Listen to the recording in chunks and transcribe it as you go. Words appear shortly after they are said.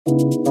never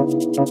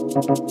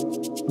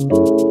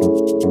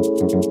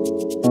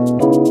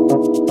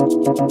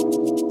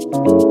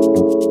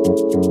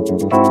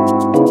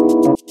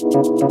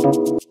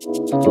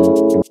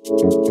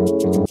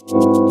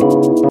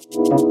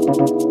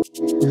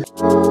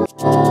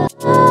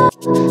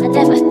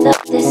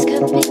thought this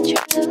could be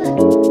true.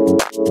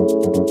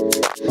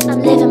 I'm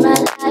living my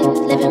life,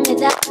 living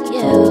without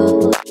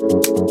you.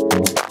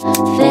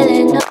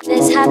 Feeling all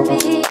this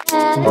happiness.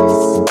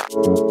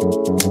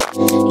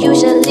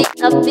 Usually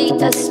I'll be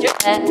a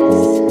stress.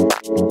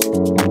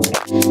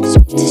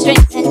 Straight to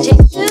strength and chain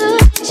to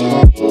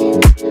chain.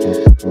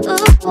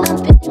 Ooh, I'm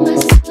picking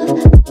myself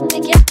up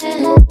again.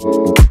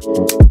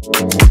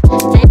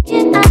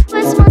 Thinking I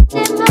was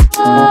wanting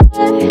more.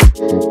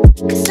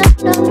 Cause I'm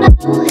no,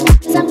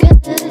 cause I'm good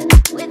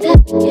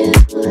without you.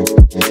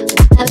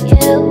 Without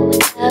you,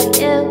 without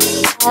you,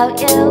 without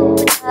you,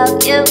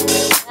 without you,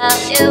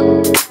 without you,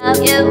 without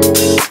you,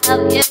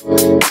 without you,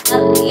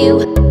 without you.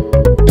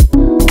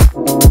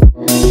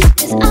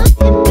 Cause I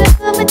am good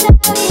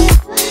without you.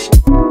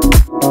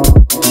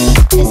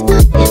 Cause I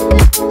am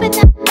good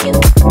without you.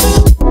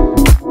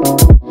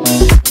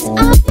 Cause I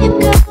am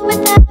good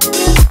without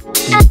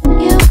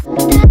you,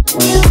 without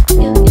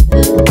you,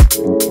 you.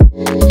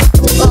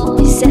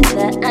 Always said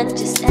that I'm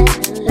just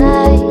ending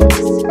lies,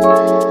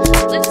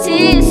 with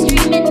tears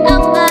streaming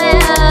out my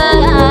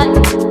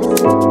eyes.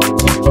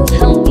 You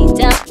held me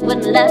down,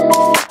 wouldn't let me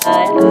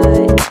fly.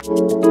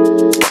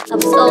 I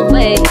was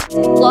always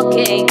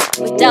walking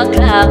without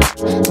clouds.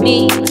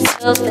 Me,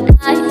 myself, and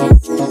I. Me,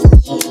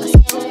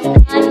 myself, and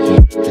I.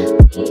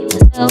 Me,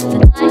 myself,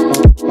 and I.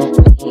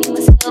 Me,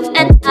 myself,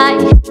 and I.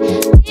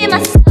 Me,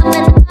 myself,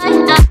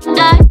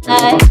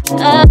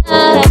 and I.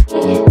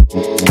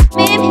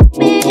 Me,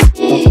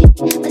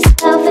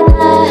 myself, and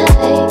I.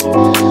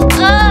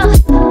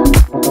 Oh,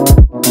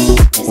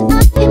 'cause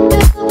I am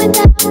good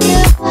without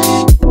you.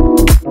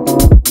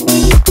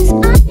 'Cause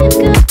I am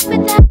good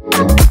without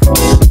you.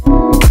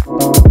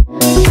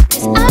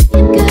 'Cause I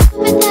am good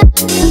without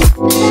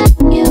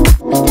you,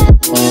 without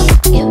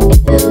you,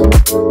 without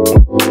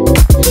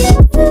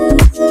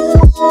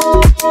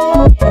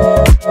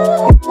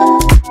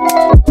you.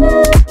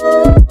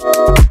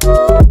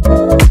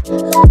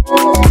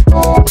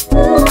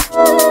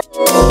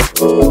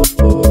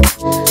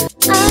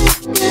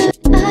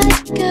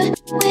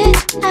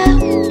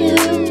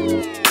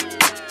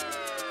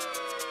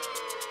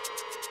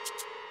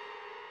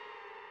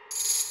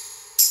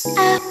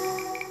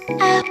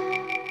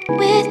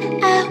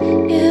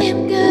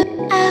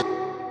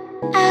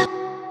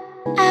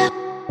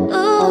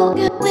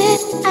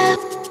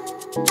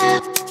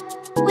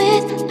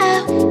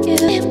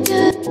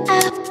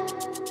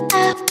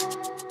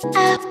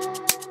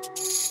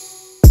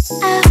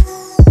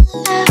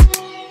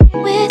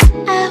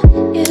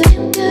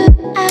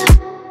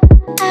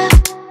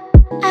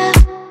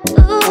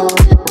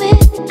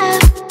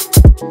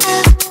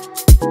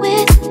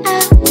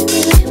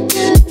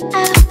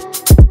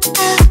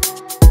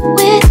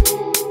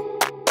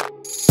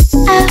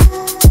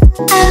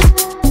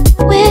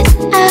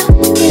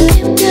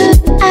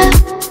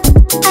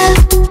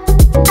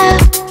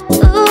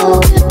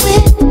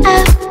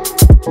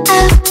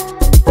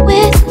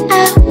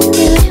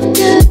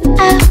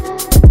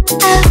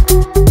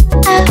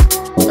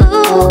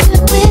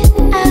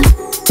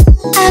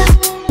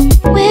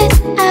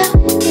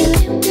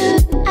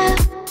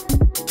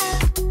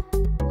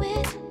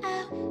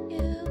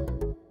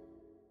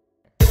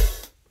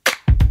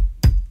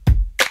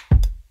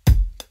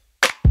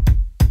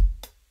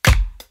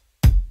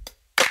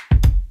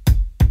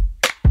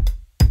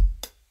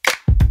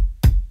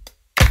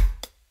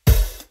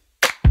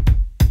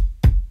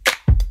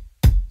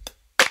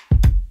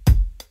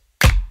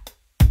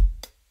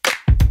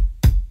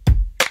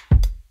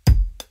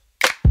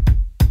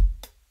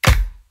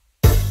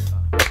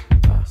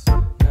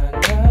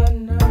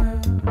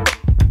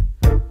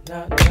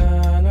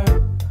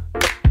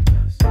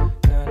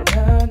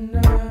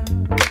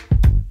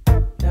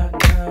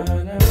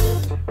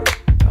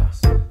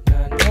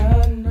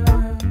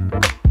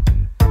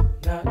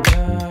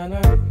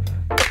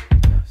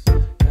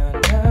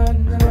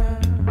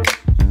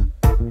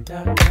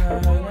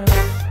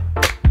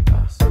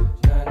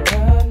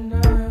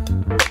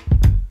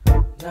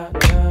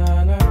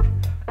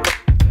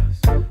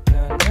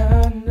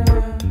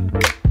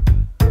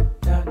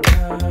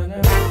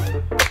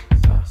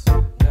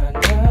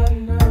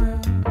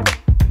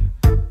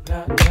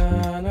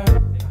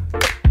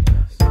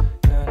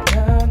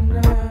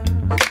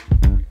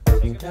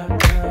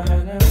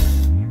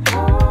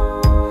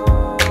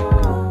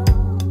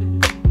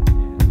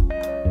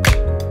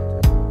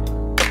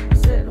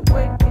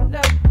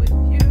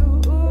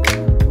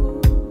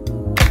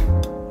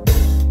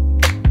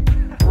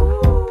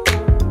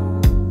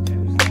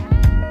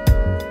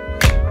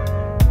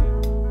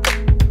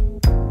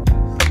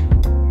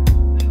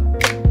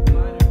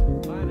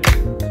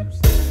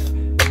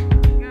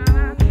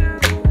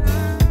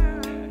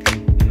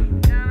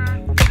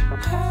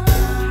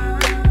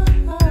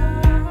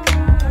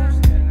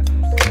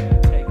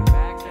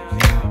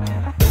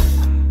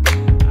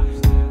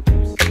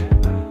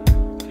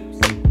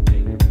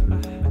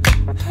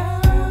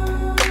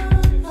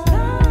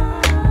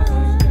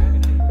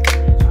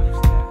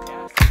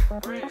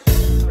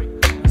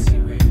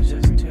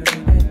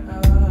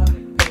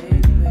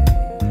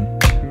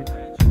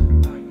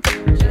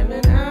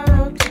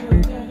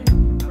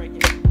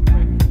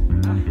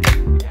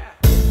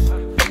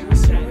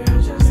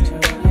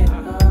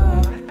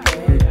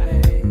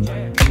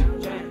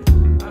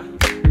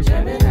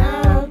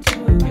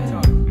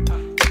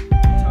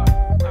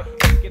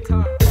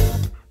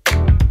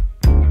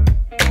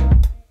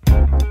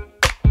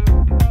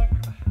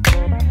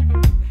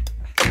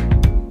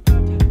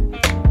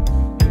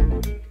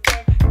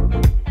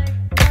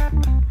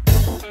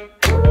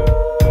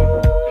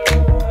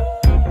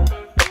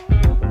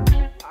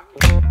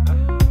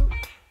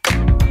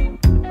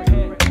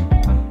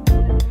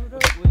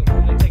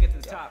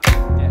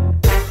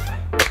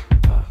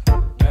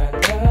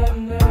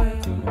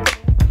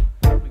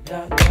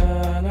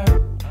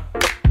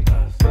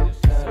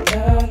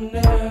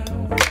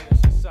 now.